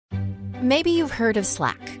Maybe you've heard of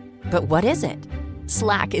Slack, but what is it?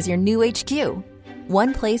 Slack is your new HQ.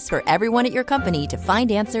 One place for everyone at your company to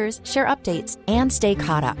find answers, share updates, and stay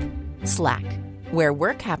caught up. Slack, where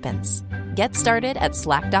work happens. Get started at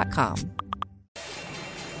slack.com.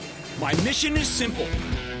 My mission is simple,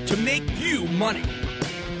 to make you money.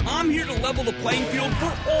 I'm here to level the playing field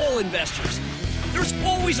for all investors. There's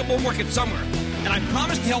always a bull market somewhere, and I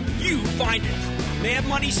promise to help you find it. Mad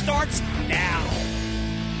Money starts now.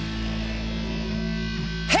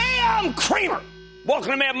 Hey, I'm Cramer.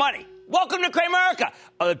 Welcome to Mad Money. Welcome to Cramerica.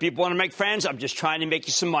 Other people want to make friends. I'm just trying to make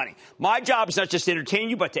you some money. My job is not just to entertain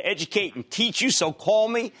you, but to educate and teach you. So call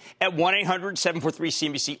me at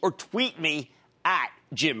 1-800-743-CNBC or tweet me at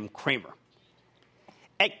Jim Cramer.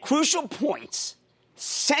 At crucial points,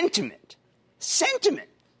 sentiment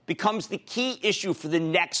becomes the key issue for the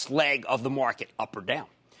next leg of the market, up or down.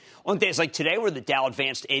 On days like today, where the Dow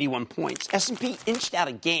advanced 81 points, S&P inched out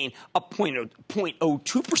a gain of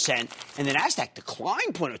 0.02%, and the Nasdaq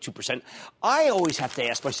declined 0.02%. I always have to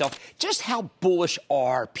ask myself, just how bullish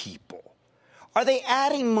are people? Are they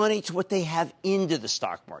adding money to what they have into the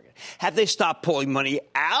stock market? Have they stopped pulling money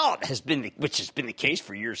out, which has been the case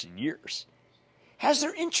for years and years? Has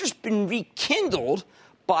their interest been rekindled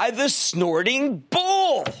by the snorting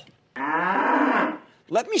bull?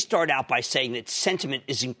 Let me start out by saying that sentiment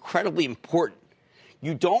is incredibly important.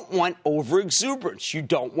 You don't want overexuberance. You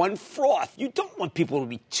don't want froth. You don't want people to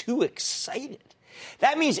be too excited.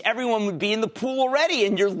 That means everyone would be in the pool already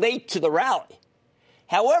and you're late to the rally.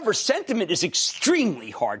 However, sentiment is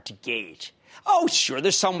extremely hard to gauge. Oh, sure,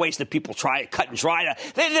 there's some ways that people try to cut and dry.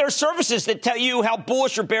 There are services that tell you how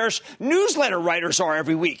bullish or bearish newsletter writers are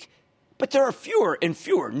every week. But there are fewer and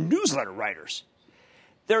fewer newsletter writers.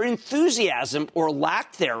 Their enthusiasm or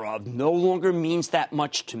lack thereof no longer means that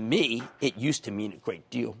much to me. It used to mean a great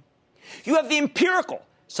deal. You have the empirical,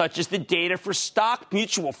 such as the data for stock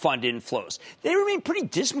mutual fund inflows. They remain pretty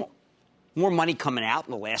dismal. More money coming out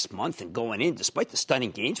in the last month than going in, despite the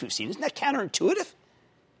stunning gains we've seen. Isn't that counterintuitive?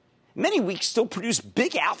 Many weeks still produce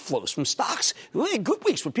big outflows from stocks. Really good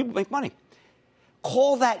weeks where people make money.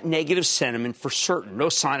 Call that negative sentiment for certain. No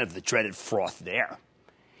sign of the dreaded froth there.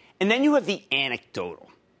 And then you have the anecdotal.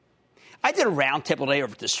 I did a roundtable today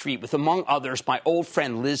over at the street with, among others, my old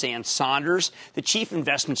friend Liz Ann Saunders, the chief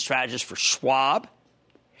investment strategist for Schwab.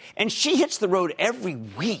 And she hits the road every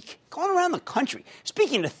week, going around the country,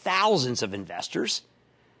 speaking to thousands of investors.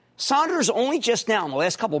 Saunders only just now, in the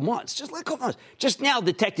last couple of months, just now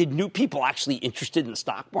detected new people actually interested in the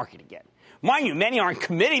stock market again. Mind you, many aren't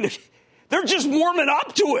committing. They're just warming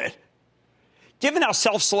up to it. Given how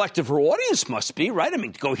self-selective her audience must be, right? I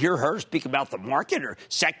mean, to go hear her speak about the market or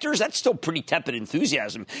sectors, that's still pretty tepid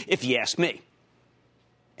enthusiasm, if you ask me.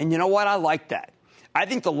 And you know what? I like that. I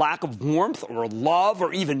think the lack of warmth or love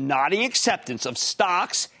or even nodding acceptance of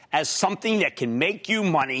stocks as something that can make you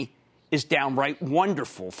money is downright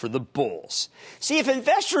wonderful for the bulls. See, if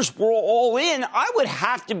investors were all in, I would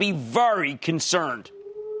have to be very concerned.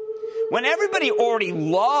 When everybody already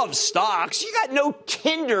loves stocks, you got no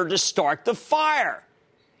tinder to start the fire.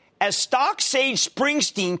 As stock sage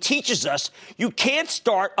Springsteen teaches us, you can't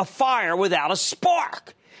start a fire without a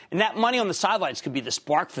spark. And that money on the sidelines could be the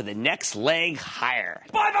spark for the next leg higher.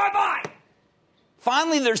 Buy.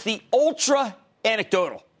 Finally, there's the ultra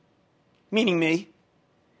anecdotal, meaning me.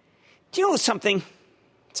 Do you know something?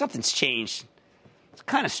 Something's changed. It's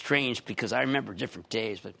kind of strange because I remember different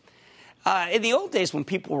days, but in the old days when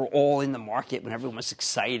people were all in the market, when everyone was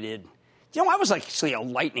excited, you know, I was actually a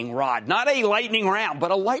lightning rod. Not a lightning round,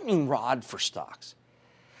 but a lightning rod for stocks.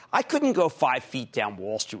 I couldn't go 5 feet down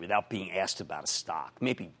Wall Street without being asked about a stock,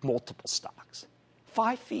 maybe multiple stocks.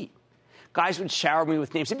 5 feet. Guys would shower me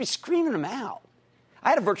with names. They'd be screaming them out. I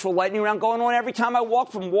had a virtual lightning round going on every time I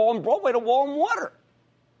walked from Wall and Broadway to Wall and Water.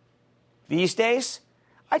 These days,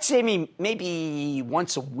 I'd say maybe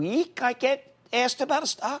once a week I get asked about a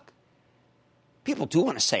stock. People do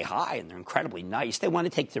want to say hi, and they're incredibly nice. They want to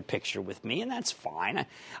take their picture with me, and that's fine.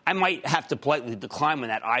 I might have to politely decline when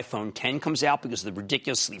that iPhone 10 comes out because of the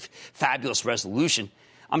ridiculously fabulous resolution.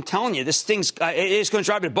 I'm telling you, this thing's it's going to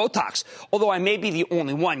drive me to Botox, although I may be the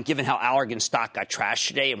only one, given how Allergan stock got trashed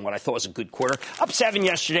today and what I thought was a good quarter. Up 7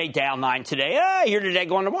 yesterday, down 9 today. Here today,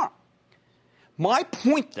 going tomorrow. My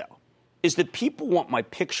point, though, is that people want my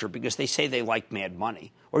picture because they say they like Mad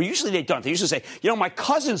Money. Or usually they don't. They usually say, you know, my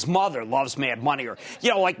cousin's mother loves Mad Money. Or,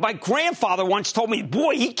 you know, like my grandfather once told me,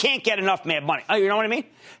 boy, he can't get enough Mad Money. You know what I mean?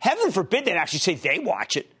 Heaven forbid they'd actually say they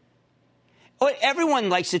watch it. Everyone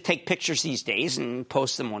likes to take pictures these days and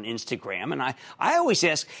post them on Instagram. And I always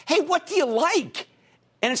ask, hey, what do you like?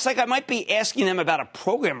 And it's like I might be asking them about a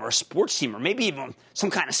program or a sports team or maybe even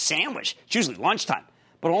some kind of sandwich. It's usually lunchtime.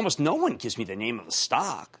 But almost no one gives me the name of the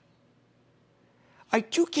stock. I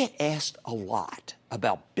do get asked a lot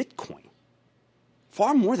about Bitcoin.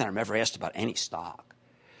 Far more than I'm ever asked about any stock.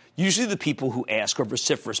 Usually the people who ask are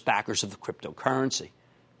vociferous backers of the cryptocurrency.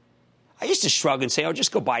 I used to shrug and say, oh,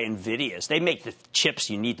 just go buy NVIDIAs. They make the chips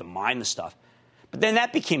you need to mine the stuff. But then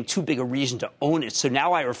that became too big a reason to own it. So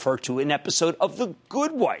now I refer to an episode of The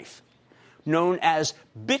Good Wife, known as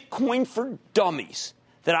Bitcoin for Dummies,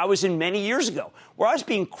 that I was in many years ago, where I was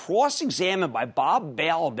being cross-examined by Bob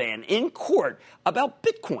Balaban in court about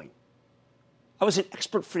Bitcoin. I was an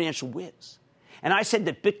expert financial whiz. And I said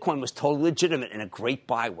that Bitcoin was totally legitimate and a great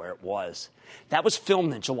buy where it was. That was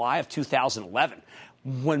filmed in July of 2011,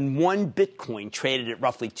 when one Bitcoin traded at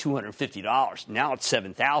roughly $250. Now it's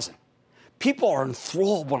 $7,000. People are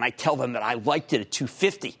enthralled when I tell them that I liked it at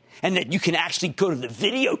 $250 and that you can actually go to the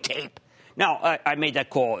videotape. Now, I made that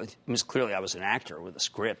call. It was clearly I was an actor with a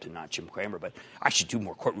script and not Jim Cramer, but I should do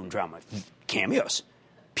more courtroom drama cameos.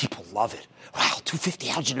 People love it. Wow, $250,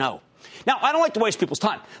 how'd you know? Now, I don't like to waste people's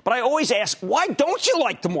time, but I always ask, why don't you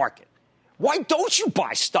like the market? Why don't you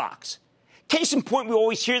buy stocks? Case in point, we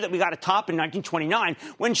always hear that we got a top in 1929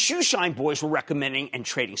 when shoeshine boys were recommending and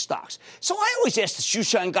trading stocks. So I always ask the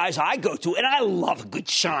shoeshine guys I go to, and I love a good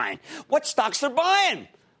shine, what stocks they're buying.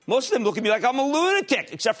 Most of them look at me like I'm a lunatic,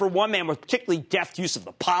 except for one man with particularly deft use of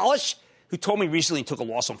the polish, who told me recently he took a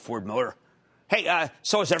loss on Ford Motor. Hey,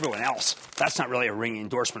 so is everyone else. That's not really a ringing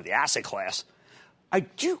endorsement of the asset class. I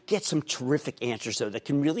do get some terrific answers, though, that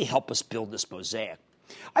can really help us build this mosaic.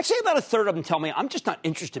 I'd say about a third of them tell me I'm just not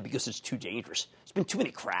interested because it's too dangerous. There's been too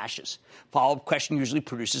many crashes. Follow-up question usually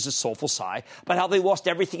produces a soulful sigh about how they lost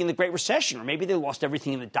everything in the Great Recession, or maybe they lost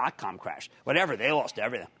everything in the dot-com crash. Whatever, they lost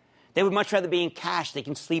everything. They would much rather be in cash. They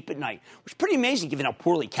can sleep at night, which is pretty amazing given how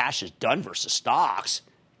poorly cash is done versus stocks.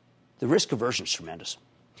 The risk aversion is tremendous.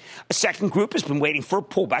 A second group has been waiting for a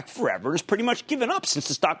pullback forever and has pretty much given up since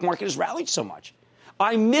the stock market has rallied so much.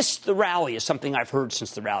 I missed the rally is something I've heard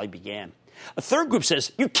since the rally began. A third group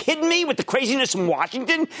says, you kidding me with the craziness in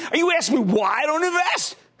Washington? Are you asking me why I don't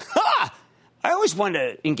invest? Ha! I always want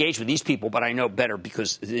to engage with these people, but I know better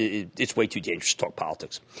because it's way too dangerous to talk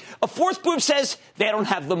politics. A fourth group says they don't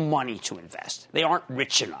have the money to invest. They aren't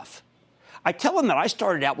rich enough. I tell them that I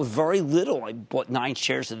started out with very little. I bought 9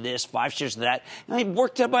 shares of this, 5 shares of that, and I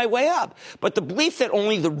worked my way up. But the belief that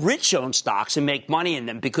only the rich own stocks and make money in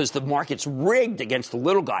them because the market's rigged against the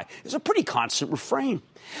little guy is a pretty constant refrain.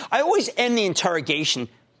 I always end the interrogation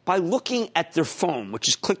by looking at their phone, which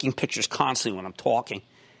is clicking pictures constantly when I'm talking,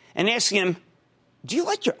 and asking them, do you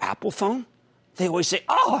like your Apple phone? They always say,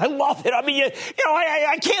 oh, I love it. I mean,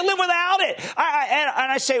 I can't live without it.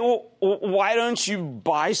 And I say, well, why don't you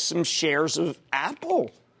buy some shares of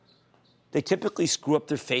Apple? They typically screw up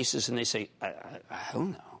their faces and they say, I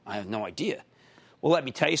don't know. I have no idea. Well, let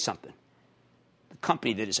me tell you something. The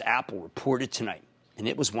company that is Apple reported tonight, and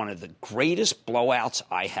it was one of the greatest blowouts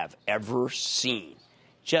I have ever seen.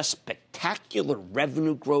 Just spectacular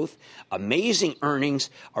revenue growth, amazing earnings,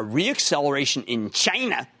 a reacceleration in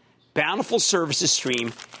China, bountiful services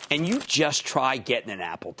stream, and you just try getting an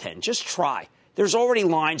Apple 10. Just try. There's already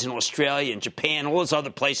lines in Australia and Japan, all those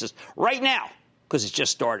other places right now because it's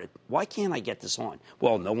just started. Why can't I get this on?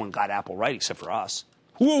 Well, no one got Apple right except for us.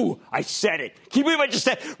 Whoo, I said it. Can you believe I just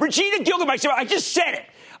said it? Regina Gilgamesh, I just said it.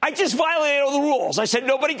 I just violated all the rules. I said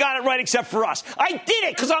nobody got it right except for us. I did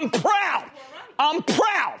it because I'm proud. I'm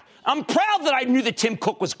proud. I'm proud that I knew that Tim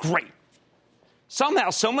Cook was great. Somehow,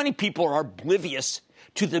 so many people are oblivious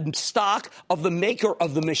to the stock of the maker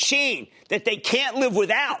of the machine that they can't live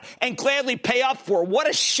without and gladly pay up for. What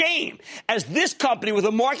a shame, as this company with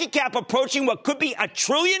a market cap approaching what could be $1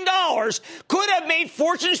 trillion could have made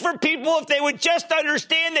fortunes for people if they would just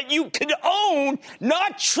understand that you could own,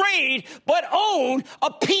 not trade, but own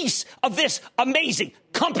a piece of this amazing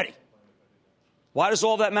company. Why does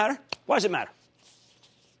all that matter? Why does it matter?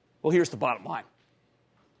 Well, here's the bottom line.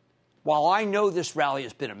 While I know this rally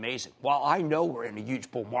has been amazing, while I know we're in a huge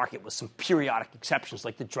bull market with some periodic exceptions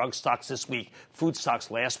like the drug stocks this week, food stocks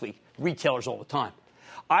last week, retailers all the time,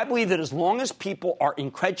 I believe that as long as people are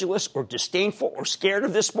incredulous or disdainful or scared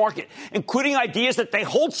of this market, including ideas that they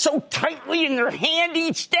hold so tightly in their hand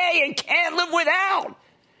each day and can't live without,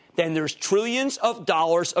 then there's trillions of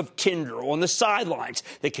dollars of tinder on the sidelines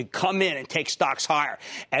that could come in and take stocks higher.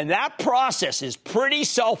 And that process is pretty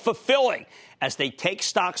self-fulfilling. As they take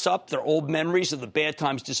stocks up, their old memories of the bad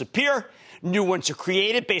times disappear. New ones are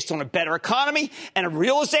created based on a better economy and a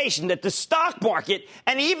realization that the stock market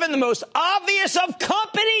and even the most obvious of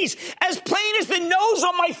companies, as plain as the nose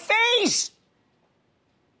on my face,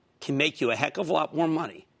 can make you a heck of a lot more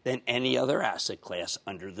money than any other asset class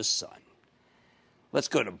under the sun. Let's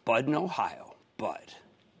go to Bud in Ohio. Bud.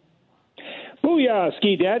 Booyah,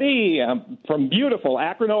 Ski Daddy. I'm from beautiful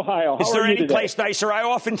Akron, Ohio. How is there are you any today? place nicer? I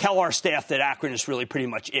often tell our staff that Akron is really pretty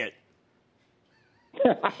much it.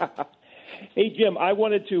 Hey, Jim, I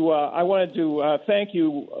wanted to thank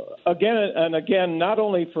you again and again, not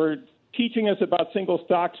only for teaching us about single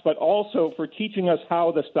stocks, but also for teaching us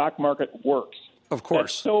how the stock market works. Of course.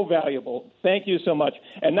 That's so valuable. Thank you so much.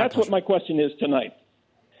 And that's what my question is tonight.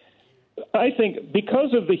 I think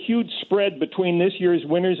because of the huge spread between this year's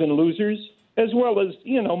winners and losers, as well as,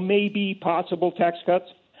 maybe possible tax cuts,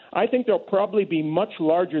 I think there'll probably be much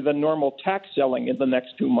larger than normal tax selling in the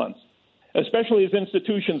next 2 months, especially as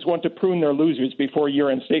institutions want to prune their losers before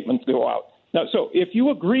year-end statements go out. Now, so if you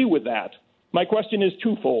agree with that, my question is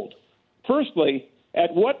twofold. Firstly,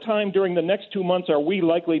 at what time during the next 2 months are we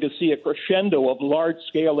likely to see a crescendo of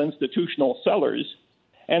large-scale institutional sellers?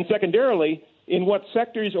 And secondarily, in what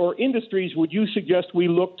sectors or industries would you suggest we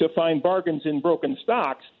look to find bargains in broken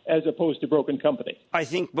stocks as opposed to broken companies? I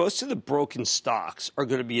think most of the broken stocks are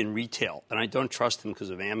going to be in retail, and I don't trust them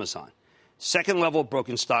because of Amazon. Second level of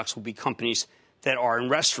broken stocks will be companies that are in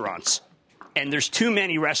restaurants, and there's too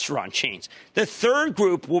many restaurant chains. The third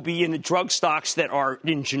group will be in the drug stocks that are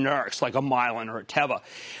in generics, like a Mylan or a Teva.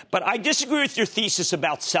 But I disagree with your thesis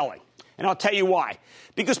about selling, and I'll tell you why.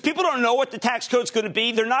 Because people don't know what the tax code's going to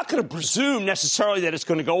be. They're not going to presume necessarily that it's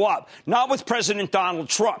going to go up, not with President Donald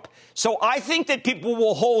Trump. So I think that people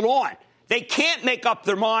will hold on. They can't make up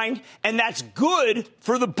their mind, and that's good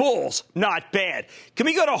for the bulls, not bad. Can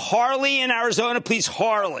we go to Harley in Arizona, please?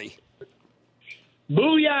 Harley.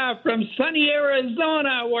 Booyah from sunny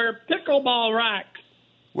Arizona, where pickleball rocks.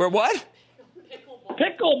 Where what?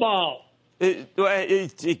 Pickleball.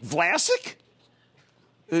 Vlasic?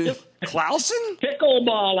 Clausen?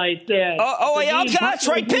 Pickleball, I said. Yeah, that's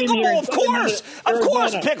right. Pickleball, of course. Of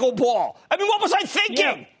course, pickleball. I mean, what was I thinking?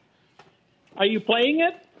 Yeah. Are you playing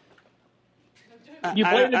it? You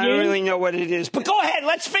play the game? I don't really know what it is. But go ahead.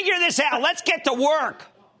 Let's figure this out. Let's get to work.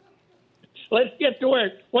 Let's get to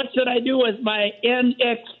work. What should I do with my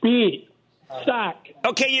NXP stock?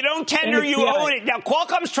 Okay, you don't tender, you own it. Now,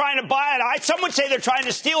 Qualcomm's trying to buy it. Some would say they're trying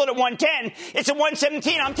to steal it at 110. It's at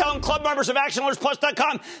 117. I'm telling club members of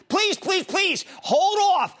ActionAlertsPlus.com, please, please, please, hold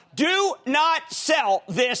off. Do not sell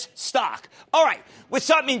this stock. All right,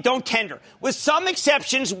 don't tender. With some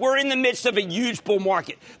exceptions, we're in the midst of a huge bull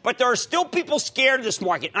market. But there are still people scared of this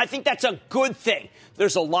market, and I think that's a good thing.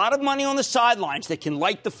 There's a lot of money on the sidelines that can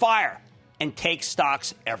light the fire and take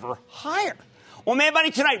stocks ever higher. Well, Mad Money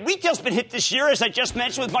tonight, retail's been hit this year, as I just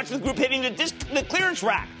mentioned, with much of the group hitting the clearance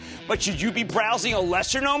rack. But should you be browsing a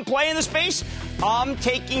lesser-known play in the space? I'm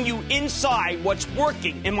taking you inside what's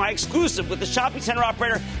working in my exclusive with the shopping center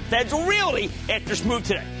operator Federal Realty after this move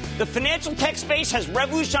today. The financial tech space has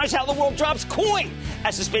revolutionized how the world drops coin.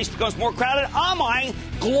 As the space becomes more crowded, I'm eyeing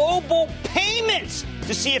global payments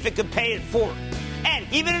to see if it could pay it forward. And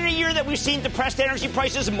even in a year that we've seen depressed energy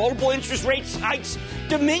prices and multiple interest rate hikes,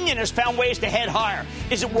 Dominion has found ways to head higher.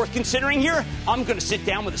 Is it worth considering here? I'm going to sit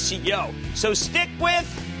down with the CEO. So stick with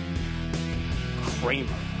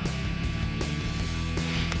Cramer.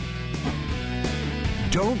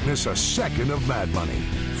 Don't miss a second of Mad Money.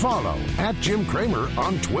 Follow @Jim Cramer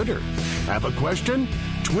on Twitter. Have a question?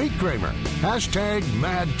 Tweet Cramer.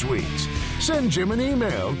 #MadTweets. Send Jim an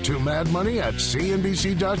email to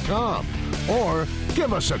madmoney@cnbc.com or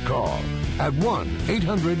give us a call at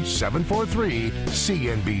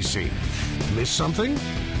 1-800-743-CNBC. Miss something?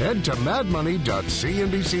 Head to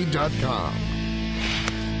madmoney.cnbc.com.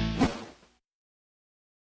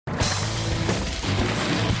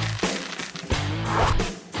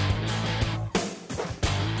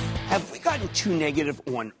 Have we gotten too negative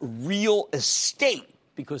on real estate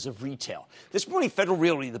because of retail? This morning, Federal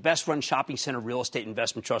Realty, the best-run shopping center real estate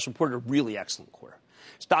investment trust, reported a really excellent quarter.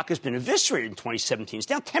 Stock has been eviscerated in 2017. It's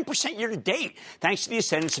down 10% year-to-date, thanks to the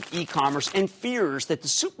ascendance of e-commerce and fears that the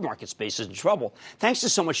supermarket space is in trouble, thanks to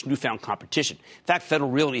so much newfound competition. In fact,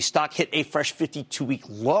 Federal Realty stock hit a fresh 52-week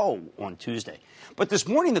low on Tuesday. But this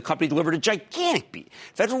morning, the company delivered a gigantic beat.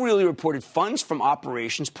 Federal Realty reported funds from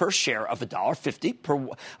operations per share of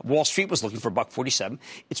 $1.50. Wall Street was looking for $1.47.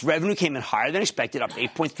 Its revenue came in higher than expected, up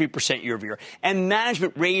 8.3% year-over-year. And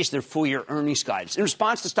management raised their full-year earnings guidance. In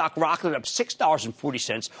response, the stock rocketed up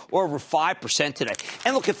 $6.40, or over 5% today.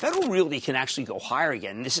 And look, if Federal Realty can actually go higher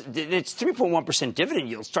again, its 3.1% dividend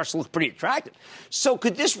yield starts to look pretty attractive. So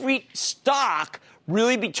could this REIT stock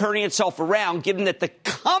really be turning itself around, given that the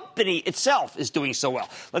company itself is doing so well?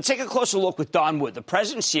 Let's take a closer look with Don Wood, the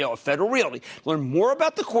president and CEO of Federal Realty. Learn more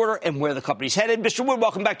about the quarter and where the company's headed. Mr. Wood,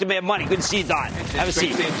 welcome back to Mad Money. Good to see you, Don. Have a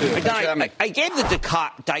seat. Don, I gave the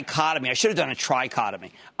dichotomy. I should have done a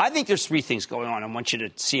trichotomy. I think there's three things going on. I want you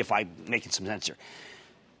to see if I'm making some sense here.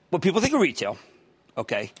 What people think of retail,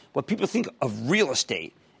 okay, what people think of real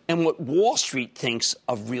estate, and what Wall Street thinks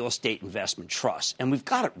of real estate investment trusts. And we've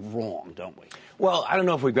got it wrong, don't we? Well, I don't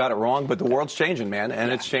know if we've got it wrong, but the world's changing, man,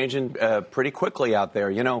 and it's changing pretty quickly out there.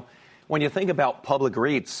 You know, when you think about public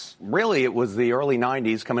REITs, really it was the early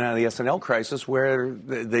 90s coming out of the S&L crisis where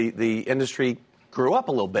the industry grew up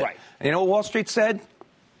a little bit. Right. And you know what Wall Street said?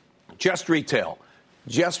 Just retail,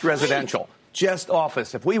 just residential, just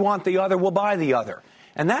office. If we want the other, we'll buy the other.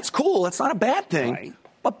 And that's cool. That's not a bad thing. Right.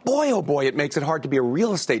 But boy, oh boy, it makes it hard to be a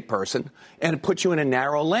real estate person, and it puts you in a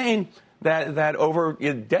narrow lane that over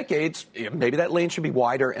decades, maybe that lane should be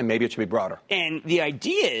wider and maybe it should be broader. And the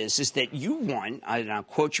idea is that you want, and I'll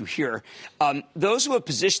quote you here, those who have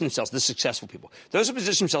positioned themselves, the successful people, those who have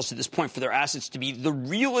positioned themselves to this point for their assets to be the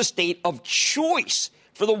real estate of choice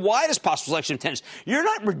for the widest possible selection of tenants. You're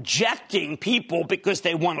not rejecting people because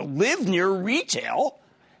they want to live near retail.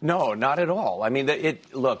 No, not at all. I mean,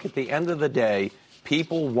 look, at the end of the day,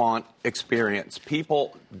 people want experience.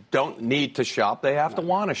 People don't need to shop. They have to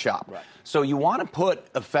want to shop. Right. So you want to put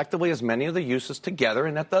effectively as many of the uses together,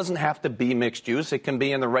 and that doesn't have to be mixed use. It can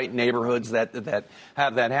be in the right neighborhoods that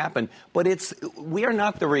have that happen. But we are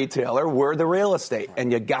not the retailer. We're the real estate.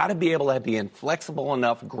 And you got to be able to be in flexible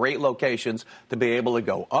enough, great locations to be able to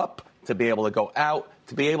go up, to be able to go out,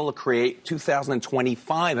 to be able to create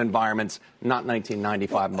 2025 environments, not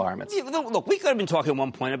 1995 environments. Look, we could have been talking at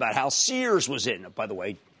one point about how Sears was in. By the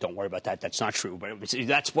way, don't worry about that. That's not true, but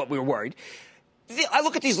that's what we were worried. I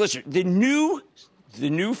look at these lists. The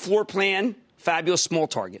new floor plan, fabulous small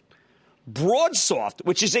target. Broadsoft,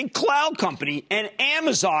 which is a cloud company, and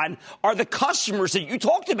Amazon are the customers that you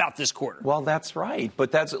talked about this quarter. Well, that's right.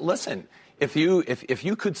 But listen, if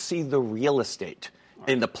you could see the real estate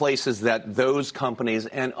in the places that those companies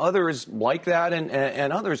and others like that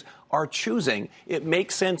and others are choosing, it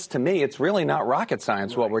makes sense to me. It's really not rocket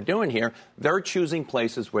science what we're doing here. They're choosing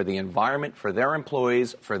places where the environment for their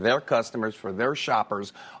employees, for their customers, for their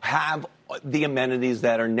shoppers have the amenities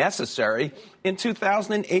that are necessary in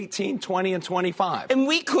 2018, 20, and 25. And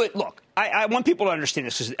we could, look, I want people to understand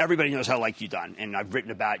this because everybody knows how I like you, Don, and I've written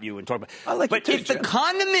about you and talked about I like But you too, if the Jim.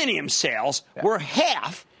 condominium sales were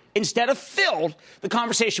half instead of filled, the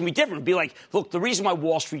conversation would be different. It'd be like, look, the reason why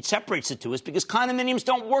Wall Street separates the two is because condominiums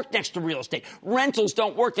don't work next to real estate. Rentals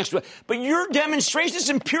don't work next to it. But your demonstration is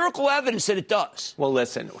empirical evidence that it does. Well,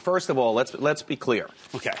 listen, first of all, let's be clear.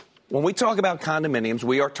 Okay. When we talk about condominiums,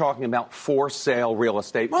 we are talking about for sale real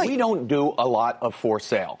estate. Right. We don't do a lot of for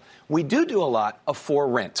sale. We do a lot of for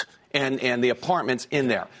rent and the apartments in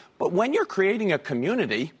there. But when you're creating a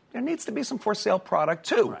community, there needs to be some for sale product,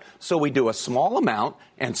 too. Right. So we do a small amount.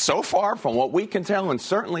 And so far, from what we can tell, and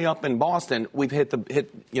certainly up in Boston, we've hit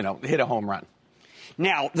a home run.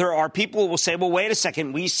 Now, there are people who will say, well, wait a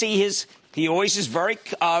second. We see he always is very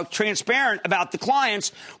transparent about the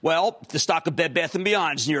clients. Well, the stock of Bed Bath &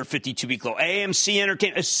 Beyond is near a 52-week low. AMC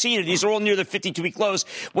Entertainment, Cena, these are all near the 52-week lows.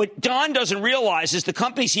 What Don doesn't realize is the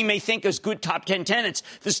companies he may think as good top 10 tenants,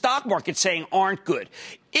 the stock market's saying aren't good.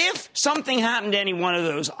 If something happened to any one of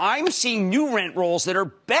those, I'm seeing new rent rolls that are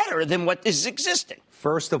better than what is existing.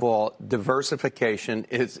 First of all, diversification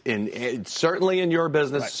is certainly in your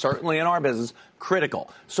business, Right. certainly in our business, critical.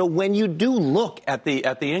 So when you do look at the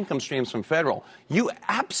income streams from Federal, you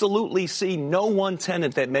absolutely see no one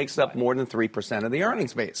tenant that makes up more than 3% of the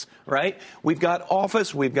earnings base, right? We've got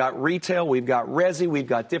office, we've got retail, we've got resi, we've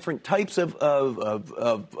got different types of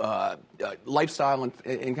lifestyle and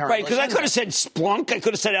current. Right, because I could have said Splunk, I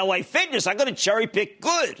could have said LA Fitness, I could have cherry-picked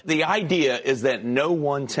good. The idea is that no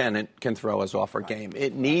one tenant can throw us off our game.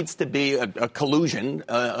 It needs to be a collusion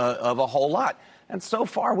of a whole lot. And so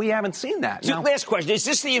far, we haven't seen that. So Now, last question. Is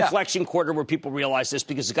this the inflection quarter where people realize this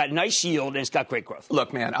because it's got nice yield and it's got great growth?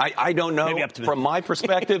 Look, man, I don't know. Maybe up to me. From my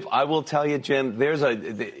perspective, I will tell you, Jim,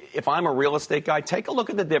 if I'm a real estate guy, take a look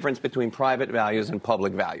at the difference between private values and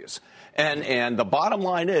public values. And the bottom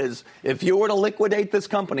line is, if you were to liquidate this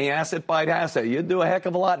company asset by asset, you'd do a heck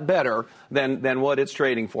of a lot better than what it's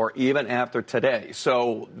trading for, even after today.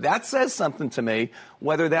 So that says something to me.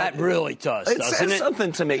 Whether that really does, it doesn't says it?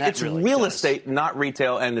 something to me. That It's really real does. estate, not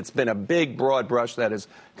retail, and it's been a big, broad brush that has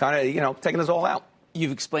kind of, taken us all out.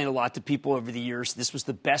 You've explained a lot to people over the years. This was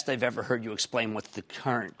the best I've ever heard you explain what's the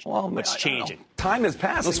current, what's changing. Time is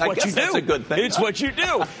passing. That's what you do. That's a good thing. It's what you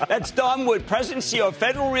do. That's Don Wood, President and CEO of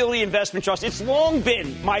Federal Realty Investment Trust. It's long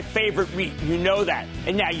been my favorite REIT. You know that.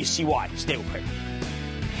 And now you see why. Stay with Cramer.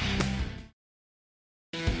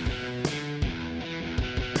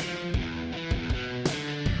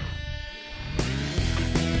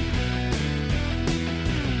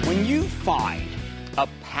 When you find a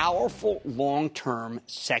powerful long-term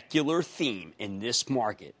secular theme in this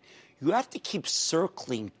market, you have to keep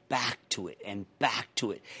circling back to it and back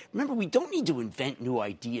to it. Remember, we don't need to invent new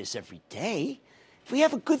ideas every day. If we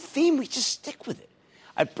have a good theme, we just stick with it.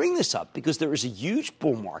 I bring this up because there is a huge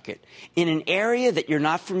bull market in an area that you're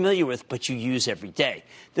not familiar with but you use every day,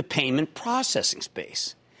 the payment processing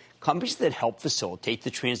space. Companies that help facilitate the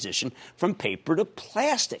transition from paper to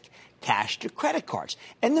plastic, cash to credit cards,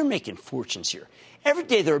 and they're making fortunes here. Every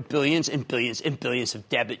day there are billions and billions and billions of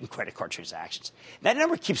debit and credit card transactions. That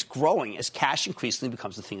number keeps growing as cash increasingly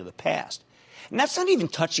becomes a thing of the past. And that's not even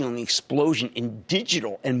touching on the explosion in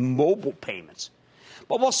digital and mobile payments.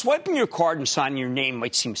 But while swiping your card and signing your name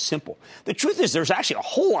might seem simple, the truth is there's actually a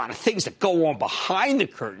whole lot of things that go on behind the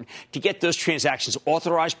curtain to get those transactions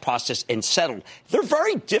authorized, processed, and settled. They're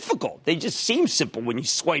very difficult. They just seem simple when you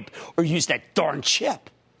swipe or use that darn chip.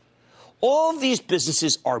 All of these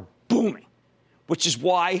businesses are booming, which is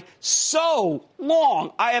why so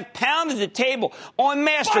long I have pounded the table on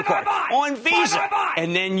MasterCard, on Visa,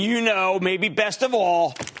 and then, maybe best of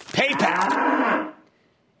all, PayPal.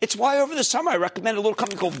 It's why over the summer I recommend a little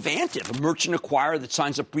company called Vantiv, a merchant acquirer that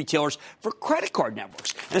signs up retailers for credit card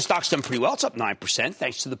networks. And the stock's done pretty well. It's up 9%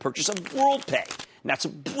 thanks to the purchase of WorldPay. And that's a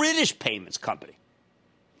British payments company.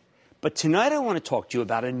 But tonight I want to talk to you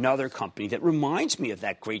about another company that reminds me of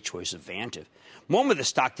that great choice of Vantiv. One with a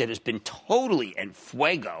stock that has been totally en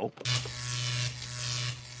fuego.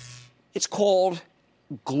 It's called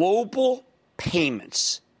Global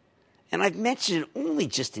Payments. And I've mentioned it only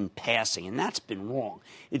just in passing, and that's been wrong.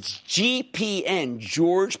 It's GPN,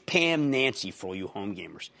 George, Pam, Nancy, for all you home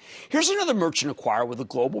gamers. Here's another merchant acquirer with a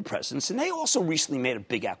global presence, and they also recently made a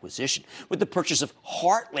big acquisition with the purchase of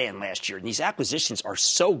Heartland last year. And these acquisitions are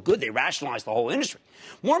so good, they rationalized the whole industry.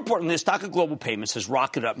 More importantly, the stock of Global Payments has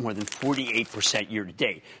rocketed up more than 48% year to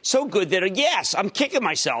date. So good that, yes, I'm kicking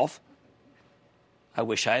myself. I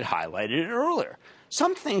wish I had highlighted it earlier.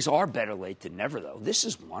 Some things are better late than never, though. This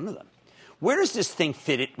is one of them. Where does this thing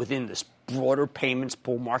fit it within this broader payments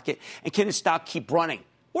bull market? And can its stock keep running?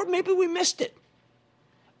 Or maybe we missed it.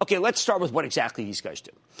 Okay, let's start with what exactly these guys do.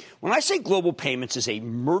 When I say Global Payments is a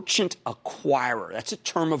merchant acquirer, that's a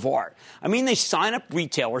term of art. I mean they sign up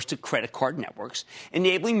retailers to credit card networks,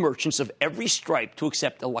 enabling merchants of every stripe to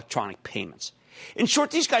accept electronic payments. In short,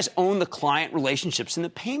 these guys own the client relationships in the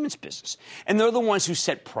payments business, and they're the ones who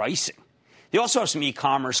set pricing. They also have some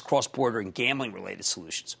e-commerce, cross-border, and gambling-related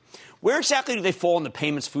solutions. Where exactly do they fall in the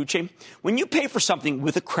payments food chain? When you pay for something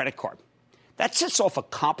with a credit card, that sets off a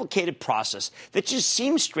complicated process that just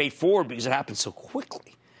seems straightforward because it happens so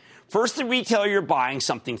quickly. First, the retailer you're buying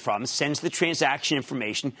something from sends the transaction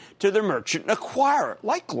information to the merchant acquirer,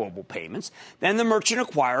 like Global Payments. Then the merchant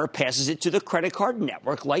acquirer passes it to the credit card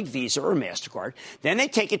network, like Visa or MasterCard. Then they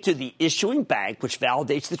take it to the issuing bank, which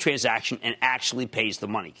validates the transaction and actually pays the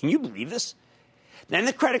money. Can you believe this? Then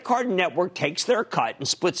the credit card network takes their cut and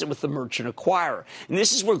splits it with the merchant acquirer. And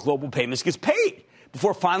this is where Global Payments gets paid,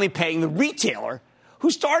 before finally paying the retailer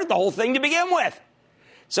who started the whole thing to begin with.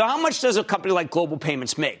 So how much does a company like Global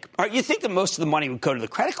Payments make? All right, you think that most of the money would go to the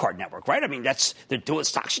credit card network, right? I mean,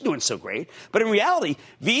 stocks are doing so great. But in reality,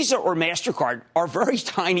 Visa or MasterCard are very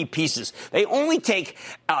tiny pieces. They only take,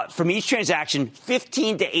 from each transaction,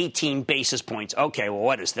 15 to 18 basis points. Okay, well,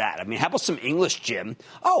 what is that? I mean, how about some English, Jim?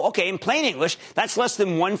 Oh, okay, in plain English, that's less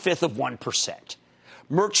than 1/5 of 1%.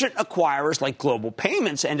 Merchant acquirers like Global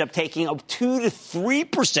Payments end up taking a 2 to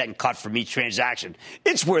 3% cut from each transaction.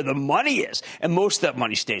 It's where the money is, and most of that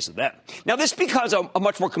money stays with them. Now, this becomes a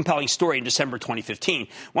much more compelling story in December 2015,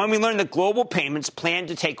 when we learned that Global Payments planned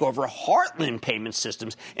to take over Heartland Payment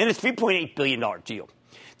Systems in a $3.8 billion deal.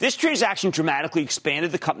 This transaction dramatically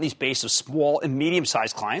expanded the company's base of small and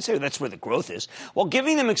medium-sized clients. That's where the growth is, while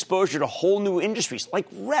giving them exposure to whole new industries like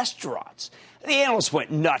restaurants. The analysts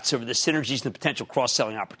went nuts over the synergies and the potential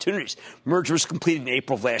cross-selling opportunities. Merger was completed in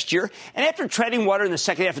April of last year, and after treading water in the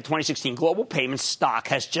second half of 2016, Global Payments stock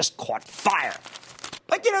has just caught fire.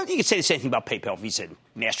 But, you can say the same thing about PayPal, Visa, and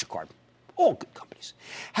MasterCard. All good companies.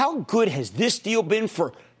 How good has this deal been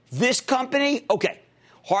for this company? Okay.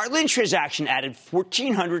 Heartland transaction added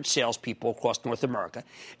 1,400 salespeople across North America.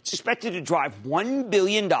 It's expected to drive $1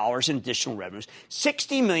 billion in additional revenues,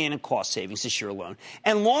 $60 million in cost savings this year alone.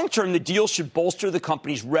 And long-term, the deal should bolster the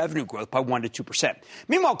company's revenue growth by 1% to 2%.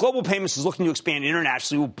 Meanwhile, Global Payments is looking to expand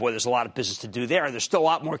internationally. Oh, boy, there's a lot of business to do there. There's still a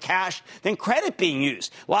lot more cash than credit being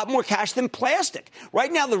used, a lot more cash than plastic.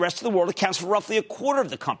 Right now, the rest of the world accounts for roughly a quarter of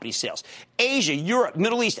the company's sales. Asia, Europe,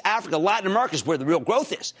 Middle East, Africa, Latin America is where the real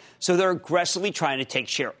growth is. So they're aggressively trying to take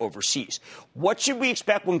share overseas. What should we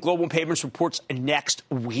expect when Global Payments reports next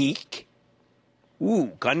week?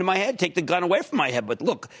 Ooh, gun to my head. Take the gun away from my head. But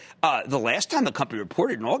look, the last time the company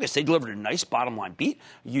reported in August, they delivered a nice bottom line beat,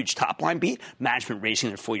 a huge top line beat, management raising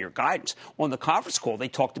their full year guidance. On the conference call, they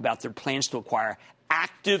talked about their plans to acquire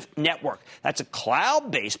Active Network. That's a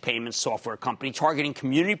cloud-based payment software company targeting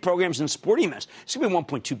community programs and sporting events. It's going to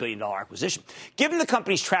be a $1.2 billion acquisition. Given the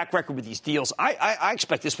company's track record with these deals, I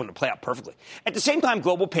expect this one to play out perfectly. At the same time,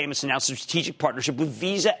 Global Payments announced a strategic partnership with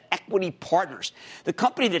Visa Equity Partners, the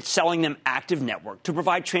company that's selling them Active Network to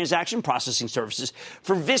provide transaction processing services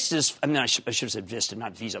for Vista's, I should have said Vista,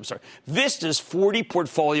 not Visa, I'm sorry, Vista's 40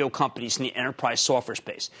 portfolio companies in the enterprise software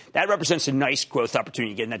space. That represents a nice growth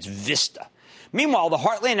opportunity. Again, that's Vista. Meanwhile, the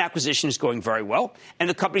Heartland acquisition is going very well, and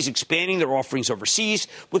the company's expanding their offerings overseas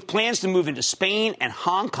with plans to move into Spain and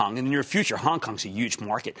Hong Kong in the near future. Hong Kong's a huge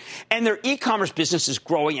market. And their e-commerce business is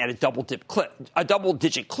growing at a double-digit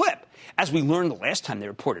clip, as we learned the last time they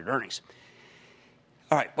reported earnings.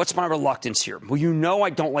 All right, what's my reluctance here? Well, you know I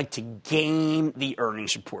don't like to game the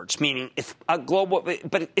earnings reports, meaning if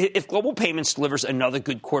Global Payments delivers another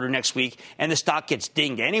good quarter next week and the stock gets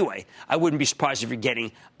dinged anyway, I wouldn't be surprised if you're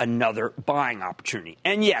getting another buying opportunity.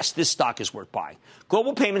 And yes, this stock is worth buying.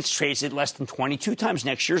 Global Payments trades at less than 22 times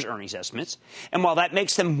next year's earnings estimates, and while that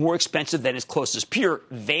makes them more expensive than its closest peer,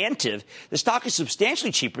 Vantiv, the stock is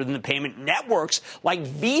substantially cheaper than the payment networks like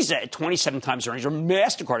Visa at 27 times earnings or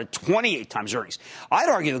MasterCard at 28 times earnings. I'd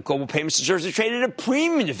argue that Global Payments deserves to trade at a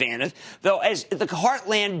premium to Vantiv, though as the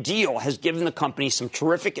Heartland deal has given the company some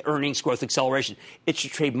terrific earnings growth acceleration, it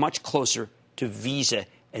should trade much closer to Visa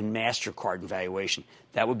and MasterCard in valuation.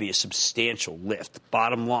 That would be a substantial lift.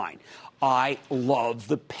 Bottom line, I love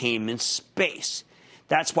the payment space.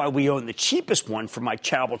 That's why we own the cheapest one for my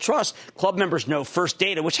charitable trust. Club members know First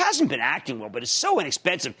Data, which hasn't been acting well, but is so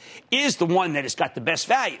inexpensive, is the one that has got the best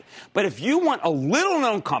value. But if you want a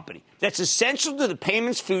little-known company that's essential to the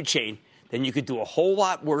payments food chain, then you could do a whole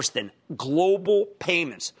lot worse than Global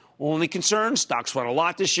Payments. Only concern, stocks went a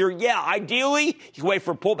lot this year. Yeah, ideally, you can wait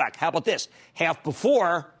for a pullback. How about this? Half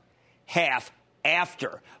before, half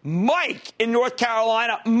after. Mike in North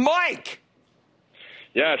Carolina. Mike!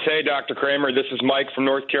 Yes, hey, Dr. Cramer. This is Mike from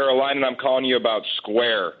North Carolina, and I'm calling you about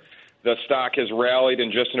Square. The stock has rallied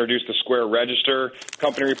and just introduced the Square Register.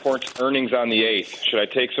 Company reports earnings on the 8th. Should I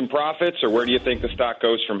take some profits, or where do you think the stock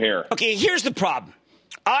goes from here? Okay, here's the problem.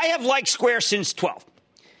 I have liked Square since 12.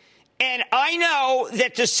 And I know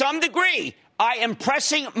that to some degree, I am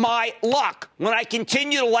pressing my luck when I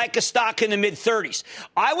continue to like a stock in the mid-30s.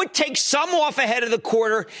 I would take some off ahead of the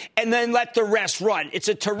quarter and then let the rest run. It's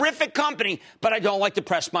a terrific company, but I don't like to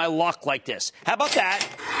press my luck like this. How about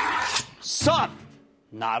that? Some,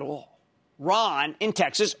 not all. Ron in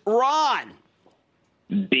Texas. Ron.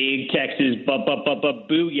 Big Texas,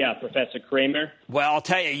 booyah, Professor Cramer. Well, I'll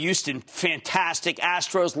tell you, Houston, fantastic.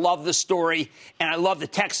 Astros, love the story, and I love the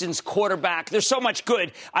Texans quarterback. There's so much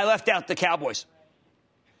good. I left out the Cowboys.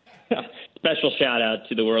 Special shout-out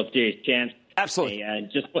to the World Series champs. Absolutely. Hey,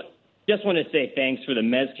 just want to say thanks for the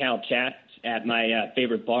Mezcal chat at my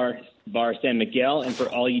favorite bar, San Miguel, and for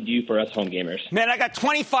all you do for us home gamers. Man, I got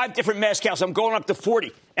 25 different Mezcals. I'm going up to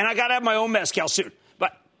 40, and I got to have my own Mezcal soon.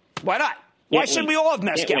 But why not? Why shouldn't we all have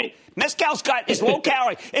Mezcal? Mezcal's got is low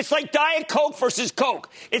calorie. It's like Diet Coke versus Coke.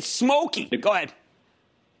 It's smoky. Go ahead.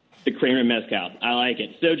 The Cramer Mezcal. I like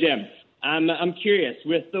it. So, Jim, I'm curious.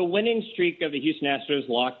 With the winning streak of the Houston Astros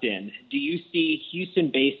locked in, do you see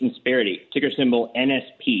Houston-based Insperity, ticker symbol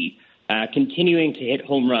NSP, continuing to hit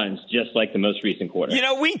home runs just like the most recent quarter? You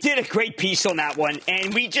know, we did a great piece on that one,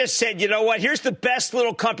 and we just said, you know what, here's the best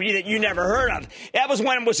little company that you never heard of. That was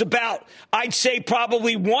when it was about, I'd say,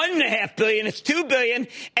 probably $1.5 billion. It's $2 billion,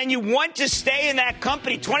 and you want to stay in that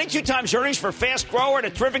company. 22 times earnings for a fast grower and a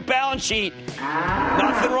terrific balance sheet.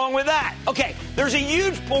 Nothing wrong with that. Okay, there's a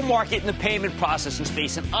huge bull market in the payment processing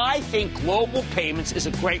space, and I think Global Payments is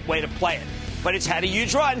a great way to play it. But it's had a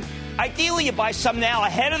huge run. Ideally, you buy some now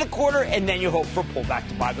ahead of the quarter, and then you hope for a pullback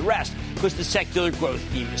to buy the rest, because the secular growth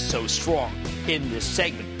theme is so strong in this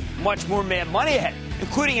segment. Much more mad money ahead,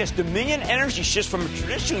 including as Dominion Energy shifts from a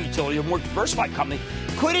traditional utility to a more diversified company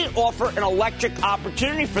Could it offer an electric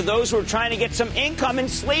opportunity for those who are trying to get some income and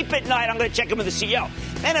sleep at night? I'm going to check in with the CEO.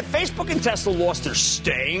 And if Facebook and Tesla lost their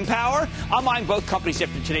staying power, I'm buying both companies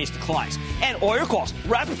after today's declines. And all your calls,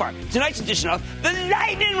 rapid fire, tonight's edition of the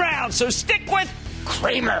Lightning Round. So stick with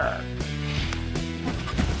Cramer.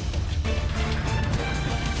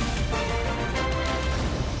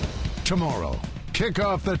 Tomorrow, kick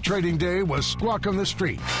off the trading day with Squawk on the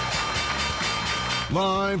Street.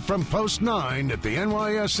 Live from Post 9 at the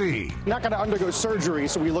NYSE. Not going to undergo surgery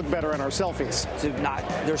so we look better in our selfies.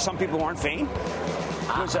 There's some people who aren't vain.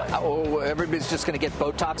 Everybody's just going to get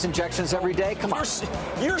Botox injections every day? Come on.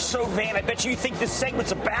 You're so vain, I bet you think this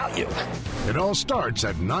segment's about you. It all starts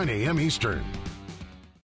at 9 a.m. Eastern.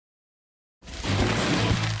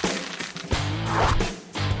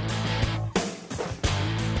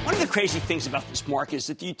 One of the crazy things about this market is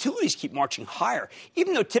that the utilities keep marching higher,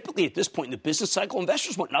 even though typically at this point in the business cycle,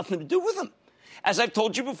 investors want nothing to do with them. As I've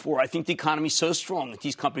told you before, I think the economy is so strong that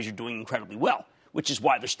these companies are doing incredibly well, which is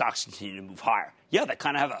why their stocks continue to move higher. Yeah, they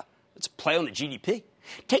kind of have it's a play on the GDP.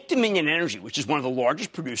 Take Dominion Energy, which is one of the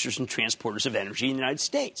largest producers and transporters of energy in the United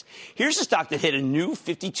States. Here's a stock that hit a new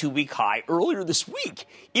 52-week high earlier this week,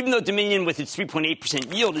 even though Dominion, with its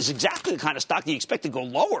 3.8% yield, is exactly the kind of stock that you expect to go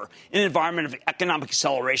lower in an environment of economic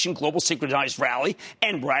acceleration, global synchronized rally,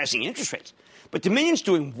 and rising interest rates. But Dominion's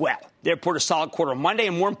doing well. They reported a solid quarter on Monday,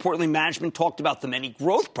 and more importantly, management talked about the many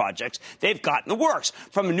growth projects they've got in the works,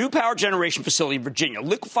 from a new power generation facility in Virginia,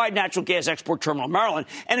 liquefied natural gas export terminal in Maryland,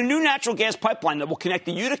 and a new natural gas pipeline that will connect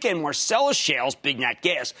the Utica and Marcellus shales, big nat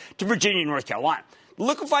gas, to Virginia and North Carolina. The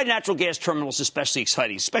liquefied natural gas terminal is especially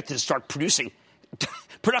exciting, expected to start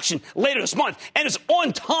production later this month, and it's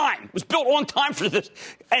on time. It was built on time for this,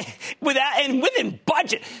 and within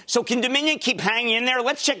budget. So can Dominion keep hanging in there?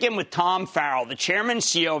 Let's check in with Tom Farrell, the chairman and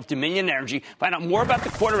CEO of Dominion Energy, find out more about the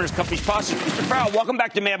quarter and his company's prospects. Mr. Farrell, welcome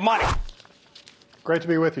back to Mad Money. Great to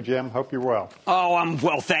be with you, Jim. Hope you're well. Oh, I'm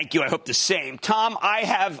well, thank you. I hope the same. Tom,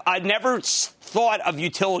 I never thought of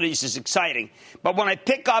utilities as exciting, but when I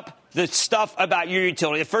pick up the stuff about your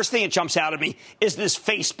utility, the first thing that jumps out at me is this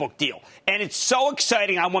Facebook deal. And it's so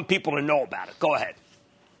exciting, I want people to know about it. Go ahead.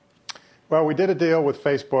 Well, we did a deal with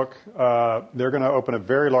Facebook. They're going to open a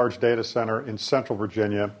very large data center in Central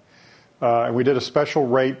Virginia. And we did a special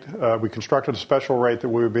rate. We constructed a special rate that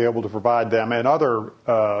we would be able to provide them and other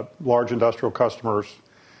large industrial customers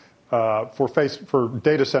for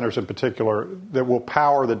data centers in particular that will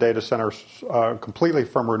power the data centers completely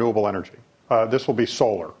from renewable energy. This will be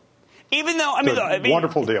solar. Even though,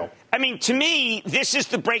 wonderful deal. I mean, to me, this is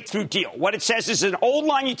the breakthrough deal. What it says is an old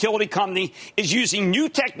line utility company is using new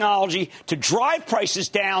technology to drive prices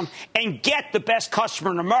down and get the best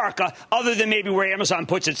customer in America, other than maybe where Amazon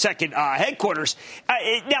puts its second headquarters.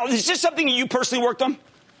 Now, is this something you personally worked on?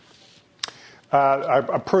 I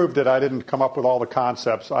approved it. I didn't come up with all the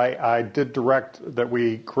concepts. I did direct that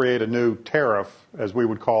we create a new tariff, as we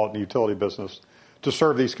would call it in the utility business, to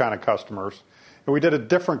serve these kind of customers. And we did a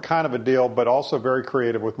different kind of a deal, but also very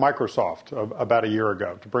creative with Microsoft about a year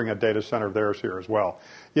ago to bring a data center of theirs here as well.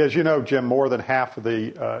 Yeah, as you know, Jim, more than half of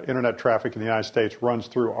the Internet traffic in the United States runs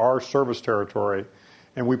through our service territory,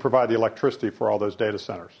 and we provide the electricity for all those data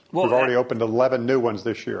centers. Well, we've already opened 11 new ones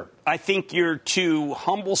this year. I think you're too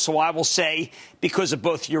humble, so I will say, because of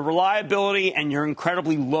both your reliability and your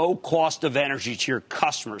incredibly low cost of energy to your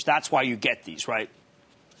customers, that's why you get these, right?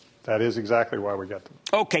 That is exactly why we get them.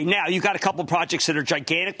 Okay, now you've got a couple of projects that are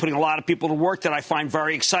gigantic, putting a lot of people to work that I find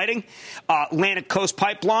very exciting. Atlantic Coast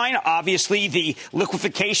Pipeline, obviously the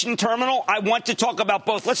liquefaction terminal. I want to talk about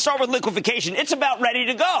both. Let's start with liquefaction. It's about ready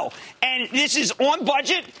to go. And this is on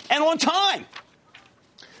budget and on time.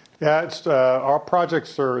 Yeah, it's our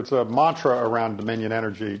projects it's a mantra around Dominion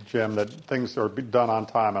Energy, Jim, that things are done on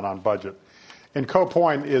time and on budget. And Cove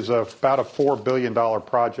Point is about a $4 billion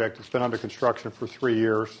project. It's been under construction for 3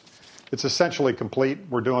 years. It's essentially complete.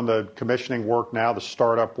 We're doing the commissioning work now, the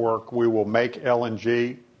startup work. We will make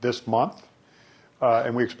LNG this month,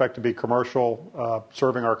 and we expect to be commercial,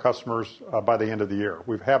 serving our customers by the end of the year.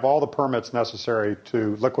 We have all the permits necessary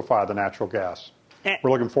to liquefy the natural gas.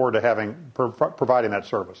 We're looking forward to providing that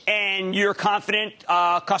service. And you're confident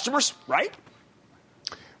customers, right?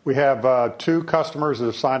 We have 2 customers that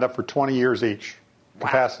have signed up for 20 years each,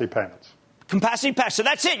 capacity payments. Capacity payments. So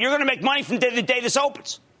that's it. You're going to make money from the day the day this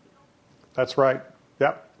opens. That's right.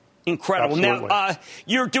 Yep. Incredible. Absolutely. Now,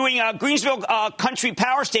 you're doing Greensville Country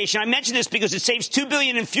Power Station. I mention this because it saves $2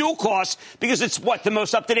 billion in fuel costs because it's, the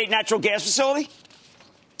most up-to-date natural gas facility?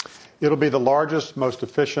 It'll be the largest, most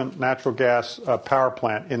efficient natural gas power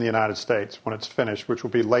plant in the United States when it's finished, which will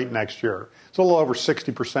be late next year. It's a little over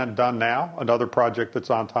 60% done now, another project that's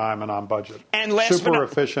on time and on budget. And super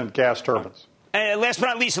efficient gas turbines. And last but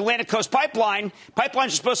not least, Atlantic Coast Pipeline. Pipelines are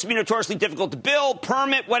supposed to be notoriously difficult to build,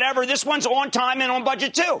 permit, whatever. This one's on time and on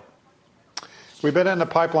budget, too. We've been in the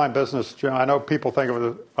pipeline business, Jim. I know people think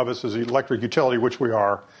of us as an electric utility, which we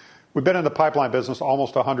are. We've been in the pipeline business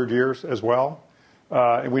almost 100 years as well.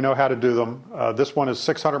 And we know how to do them. This one is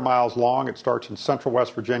 600 miles long. It starts in central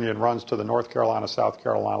West Virginia and runs to the North Carolina-South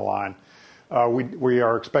Carolina line. We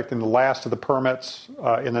are expecting the last of the permits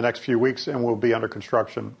in the next few weeks, and we'll be under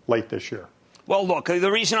construction late this year. Well, look,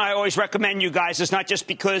 the reason I always recommend you guys is not just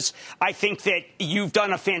because I think that you've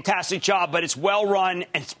done a fantastic job, but it's well run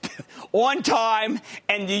and it's on time,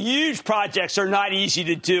 and the huge projects are not easy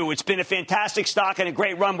to do. It's been a fantastic stock and a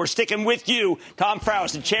great run. We're sticking with you, Tom Farrow,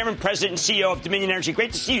 the Chairman, President, and CEO of Dominion Energy.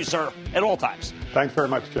 Great to see you, sir, at all times. Thanks very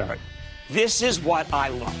much, Jim. This is what I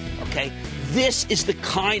love, okay? This is the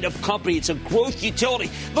kind of company. It's a growth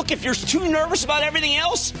utility. Look, if you're too nervous about everything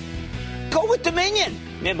else, go with Dominion.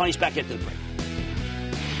 Mad Money's back into the break.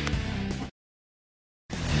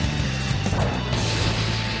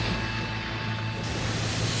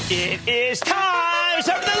 It is time. It's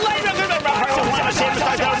time for the lightning round.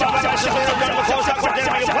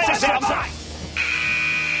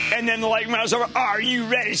 And then the lightning round is over. Are you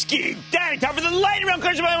ready, Ski Daddy? Time for the lightning round.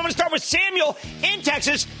 I'm going to start with Samuel in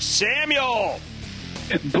Texas. Samuel.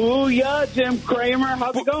 Booyah, Jim Cramer.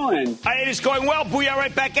 How's it going? It is going well. Booyah,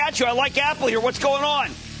 right back at you. I like Apple here. What's going on?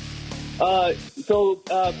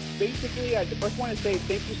 Basically, I just want to say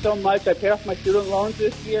thank you so much. I paid off my student loans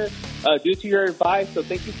this year due to your advice, so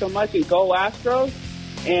thank you so much, and go Astros.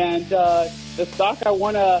 And the stock I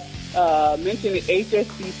want to mention is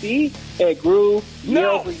HSBC. It grew year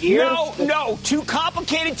over year. No. Too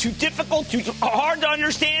complicated, too difficult, too hard to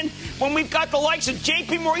understand. When we've got the likes of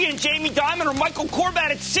J.P. Morgan and Jamie Dimon or Michael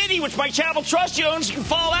Corbett at Citi, which my Chapel Trust owns, you can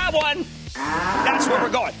follow that one. That's where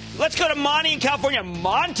we're going. Let's go to Monty in California.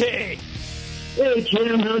 Monty. Hey,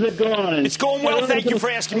 Jim, how's it going? It's going well. Thank you for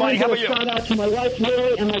asking, Monty. How about you? Shout out to my wife,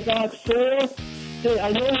 Lily, and my dog, Sarah. Hey,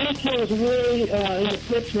 I know retail is really in the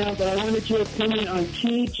flips now, but I wanted your opinion on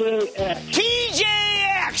TJX.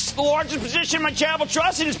 TJX, the largest position in my Chapel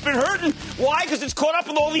Trust, and it's been hurting. Why? Because it's caught up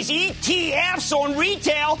with all these ETFs on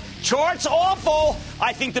retail. Chart's awful.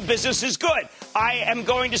 I think the business is good. I am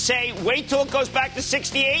going to say wait till it goes back to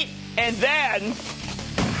 68, and then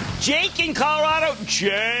Jake in Colorado.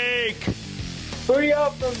 Jake.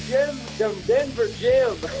 Booyah from Denver,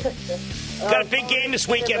 Jim. Got a big game this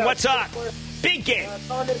weekend. What's up? Big game.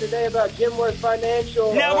 Talking today about Genworth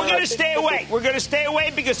Financial. No, we're going to stay away. We're going to stay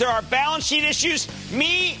away because there are balance sheet issues.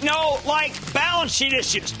 Me, no, like balance sheet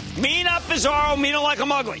issues. Me not bizarro. Me don't like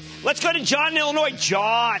them ugly. Let's go to John in Illinois.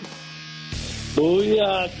 John.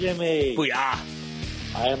 Booyah, Jimmy. Booyah.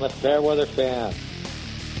 I am a Fairweather fan.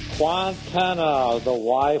 Quantenna, the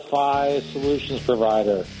Wi-Fi solutions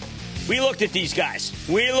provider. We looked at these guys.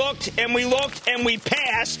 We looked and we looked and we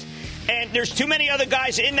passed. And there's too many other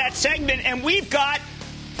guys in that segment. And we've got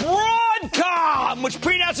Broadcom, which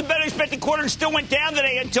pre-announced a better expected quarter and still went down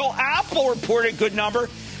today until Apple reported a good number.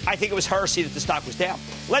 I think it was heresy that the stock was down.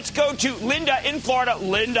 Let's go to Linda in Florida.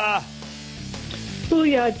 Linda.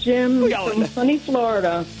 Booyah, Jim. Booyah, from Linda. sunny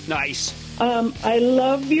Florida. Nice. I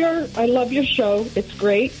love your show. It's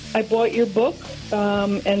great. I bought your book,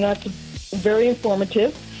 and that's very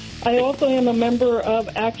informative. I also am a member of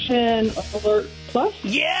Action Alert Plus.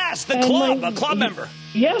 Yes, the club, a club member.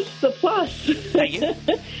 Yes, the plus. Thank you.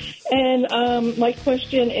 And my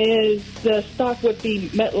question is, the stock would be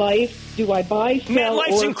MetLife. Do I buy, sell,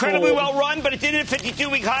 MetLife's or incredibly hold? well run, but it did a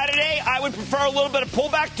 52-week high today. I would prefer a little bit of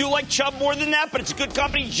pullback. Do like Chubb more than that, but it's a good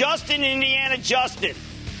company. Justin in Indiana. Justin.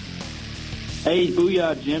 Hey,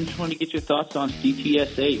 Booyah, Jim. Just wanted to get your thoughts on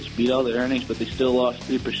CTSH. Beat all the earnings, but they still lost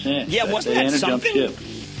 3%. Yeah, wasn't that something? Jump ship.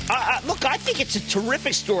 Look, I think it's a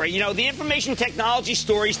terrific story. You know, the information technology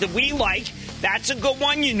stories that we like, that's a good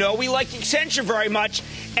one. You know, we like Accenture very much.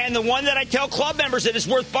 And the one that I tell club members that is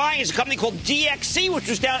worth buying is a company called DXC, which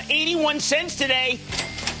was down 81 cents today.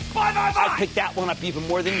 I picked that one up even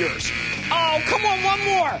more than yours. Oh, come on, one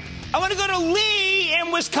more. I want to go to Lee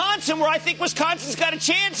in Wisconsin, where I think Wisconsin's got a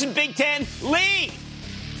chance in Big Ten. Lee.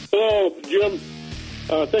 Hello, Jim.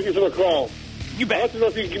 Thank you for the call. You bet. I'd like to know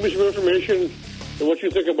if you can give me some information on what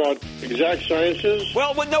you think about Exact Sciences.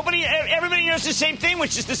 Well, everybody knows the same thing,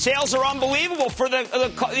 which is the sales are unbelievable for the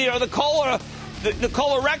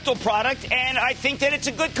colorectal product, and I think that it's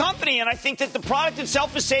a good company, and I think that the product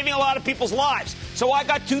itself is saving a lot of people's lives. So I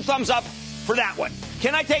got 2 thumbs up for that one.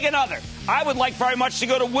 Can I take another? I would like very much to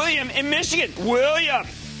go to William in Michigan. William.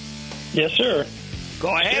 Yes, sir.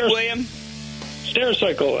 Go ahead, William.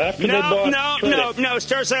 Stericycle. After they bought No.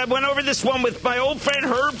 Stericycle. I went over this one with my old friend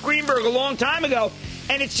Herb Greenberg a long time ago,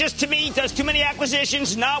 and it's just, to me, does too many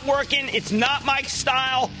acquisitions, not working. It's not my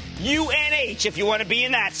style. UNH, if you want to be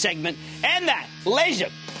in that segment. And that, ladies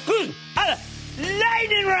and gentlemen,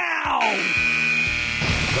 Lightning Round!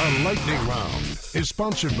 The Lightning Round is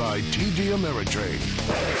sponsored by TD Ameritrade.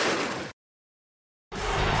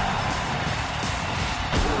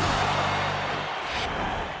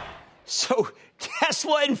 So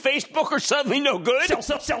Tesla and Facebook are suddenly no good?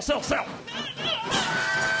 Sell.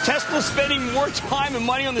 Tesla's spending more time and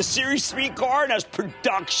money on the Series 3 car and has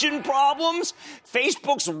production problems.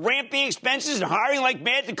 Facebook's ramping expenses and hiring like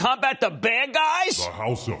mad to combat the bad guys. The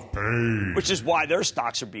house of pain. Which is why their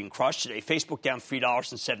stocks are being crushed today. Facebook down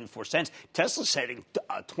 $3.74. Tesla's heading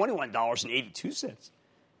 $21.82.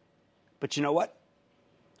 But you know what?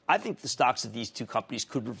 I think the stocks of these two companies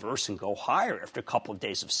could reverse and go higher after a couple of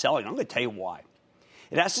days of selling. I'm going to tell you why.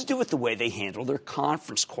 It has to do with the way they handle their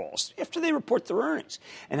conference calls after they report their earnings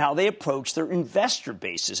and how they approach their investor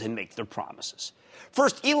bases and make their promises.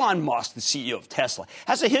 First, Elon Musk, the CEO of Tesla,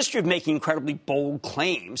 has a history of making incredibly bold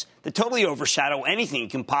claims that totally overshadow anything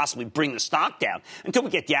that can possibly bring the stock down until we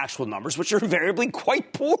get the actual numbers, which are invariably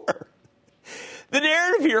quite poor. The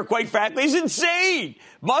narrative here, quite frankly, is insane.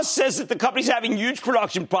 Musk says that the company's having huge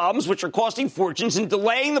production problems, which are costing fortunes and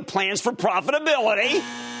delaying the plans for profitability.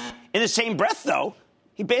 In the same breath, though,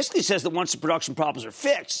 he basically says that once the production problems are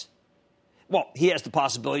fixed, well, he has the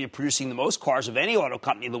possibility of producing the most cars of any auto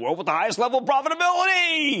company in the world with the highest level of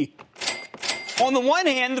profitability. On the one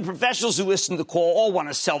hand, the professionals who listen to the call all want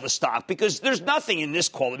to sell the stock because there's nothing in this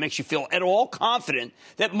call that makes you feel at all confident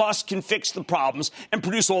that Musk can fix the problems and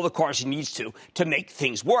produce all the cars he needs to make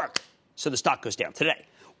things work. So the stock goes down today.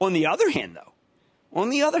 On the other hand,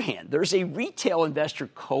 there's a retail investor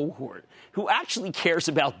cohort who actually cares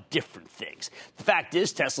about different things. The fact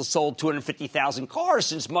is, Tesla sold 250,000 cars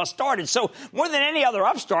since Musk started. So more than any other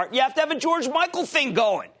upstart, you have to have a George Michael thing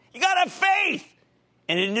going. You got to have faith.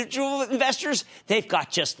 And individual investors, they've got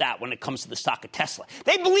just that when it comes to the stock of Tesla.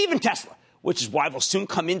 They believe in Tesla, which is why they'll soon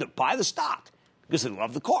come in to buy the stock because they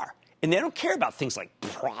love the car. And they don't care about things like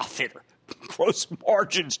profit or gross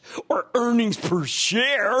margins or earnings per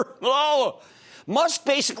share. Oh, Musk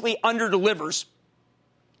basically underdelivers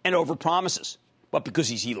and overpromises. But because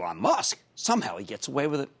he's Elon Musk, somehow he gets away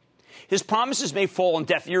with it. His promises may fall on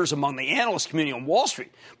deaf ears among the analyst community on Wall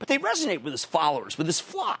Street, but they resonate with his followers, with his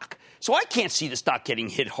flock. So I can't see the stock getting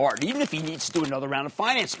hit hard, even if he needs to do another round of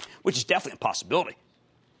financing, which is definitely a possibility.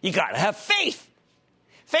 You got to have faith.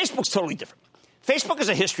 Facebook's totally different. Facebook has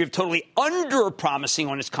a history of totally under-promising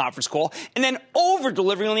on its conference call and then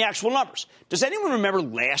over-delivering on the actual numbers. Does anyone remember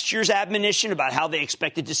last year's admonition about how they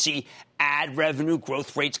expected to see ad revenue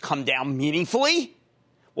growth rates come down meaningfully?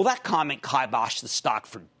 Well, that comment kiboshed the stock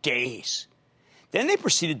for days. Then they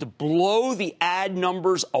proceeded to blow the ad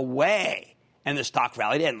numbers away, and the stock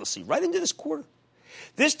rallied endlessly right into this quarter.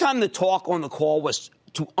 This time the talk on the call was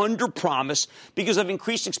to underpromise because of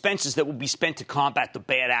increased expenses that will be spent to combat the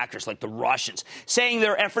bad actors like the Russians, saying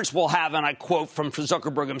their efforts will have, and I quote from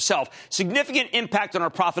Zuckerberg himself, significant impact on our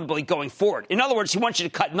profitability going forward. In other words, he wants you to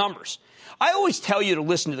cut numbers. I always tell you to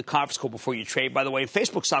listen to the conference call before you trade, by the way.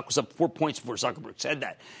 Facebook stock was up 4 points before Zuckerberg said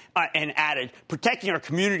that, and added, protecting our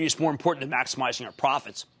community is more important than maximizing our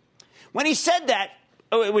profits. When he said that,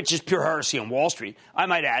 which is pure heresy on Wall Street, I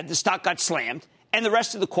might add, the stock got slammed, and the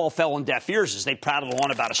rest of the call fell on deaf ears as they prattled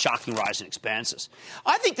on about a shocking rise in expenses.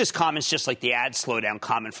 I think this comment's just like the ad slowdown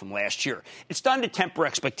comment from last year. It's done to temper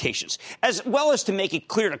expectations, as well as to make it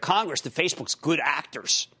clear to Congress that Facebook's good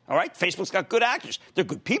actors. All right? Facebook's got good actors. They're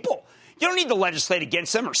good people. You don't need to legislate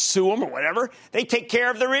against them or sue them or whatever. They take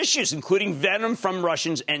care of their issues, including venom from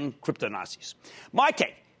Russians and crypto-Nazis. My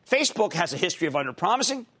take, Facebook has a history of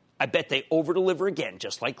underpromising. I bet they overdeliver again,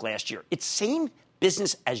 just like last year. It's same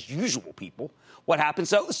business as usual, people. What happens,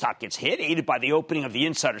 though? The stock gets hit, aided by the opening of the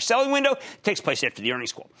insider selling window. It takes place after the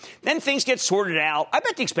earnings call. Then things get sorted out. I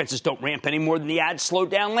bet the expenses don't ramp any more than the ads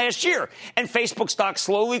slowed down last year. And Facebook stock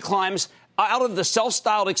slowly climbs out of the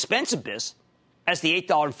self-styled expense abyss as the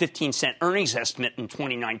 $8.15 earnings estimate in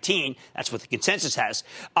 2019, that's what the consensus has.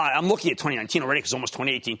 I'm looking at 2019 already because it's almost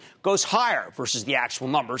 2018, goes higher versus the actual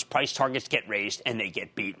numbers. Price targets get raised and they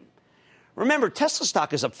get beaten. Remember, Tesla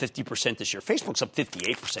stock is up 50% this year. Facebook's up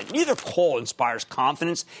 58%. Neither call inspires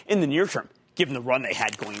confidence in the near term, given the run they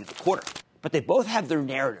had going into the quarter. But they both have their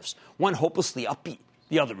narratives, one hopelessly upbeat,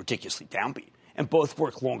 the other ridiculously downbeat. And both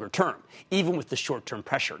work longer term, even with the short-term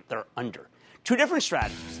pressure they're under. Two different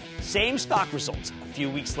strategies. Same stock results a few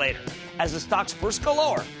weeks later, as the stocks first go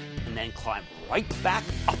lower and then climb right back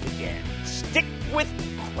up again. Stick with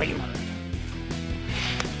Cramer.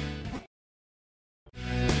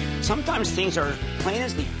 Sometimes things are plain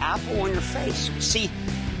as the apple on your face. See,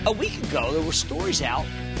 a week ago, there were stories out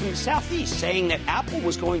from the Southeast saying that Apple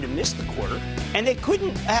was going to miss the quarter, and they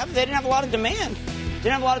didn't have a lot of demand.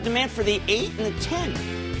 Didn't have a lot of demand for the 8 and the 10.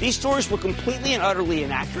 These stories were completely and utterly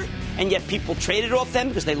inaccurate, and yet people traded off them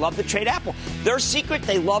because they love to trade Apple. Their secret,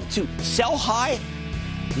 they love to sell high.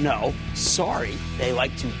 No, sorry, they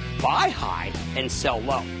like to buy high and sell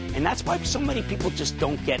low. And that's why so many people just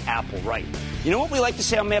don't get Apple right. You know what we like to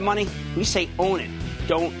say on Mad Money? We say own it,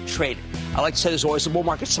 don't trade it. I like to say there's always a bull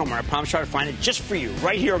market somewhere. I promise I'll find it just for you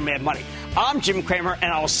right here on Mad Money. I'm Jim Cramer,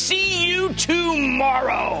 and I'll see you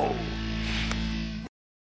tomorrow.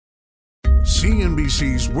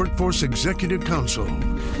 CNBC's Workforce Executive Council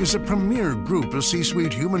is a premier group of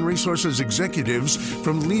C-suite human resources executives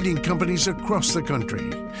from leading companies across the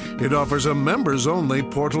country. It offers a members-only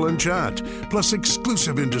portal and chat, plus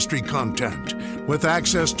exclusive industry content, with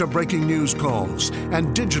access to breaking news calls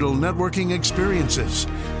and digital networking experiences.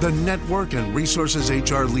 The network and resources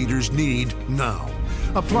HR leaders need now.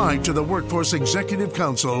 Apply to the Workforce Executive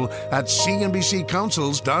Council at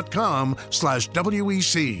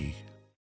cnbccouncils.com/WEC.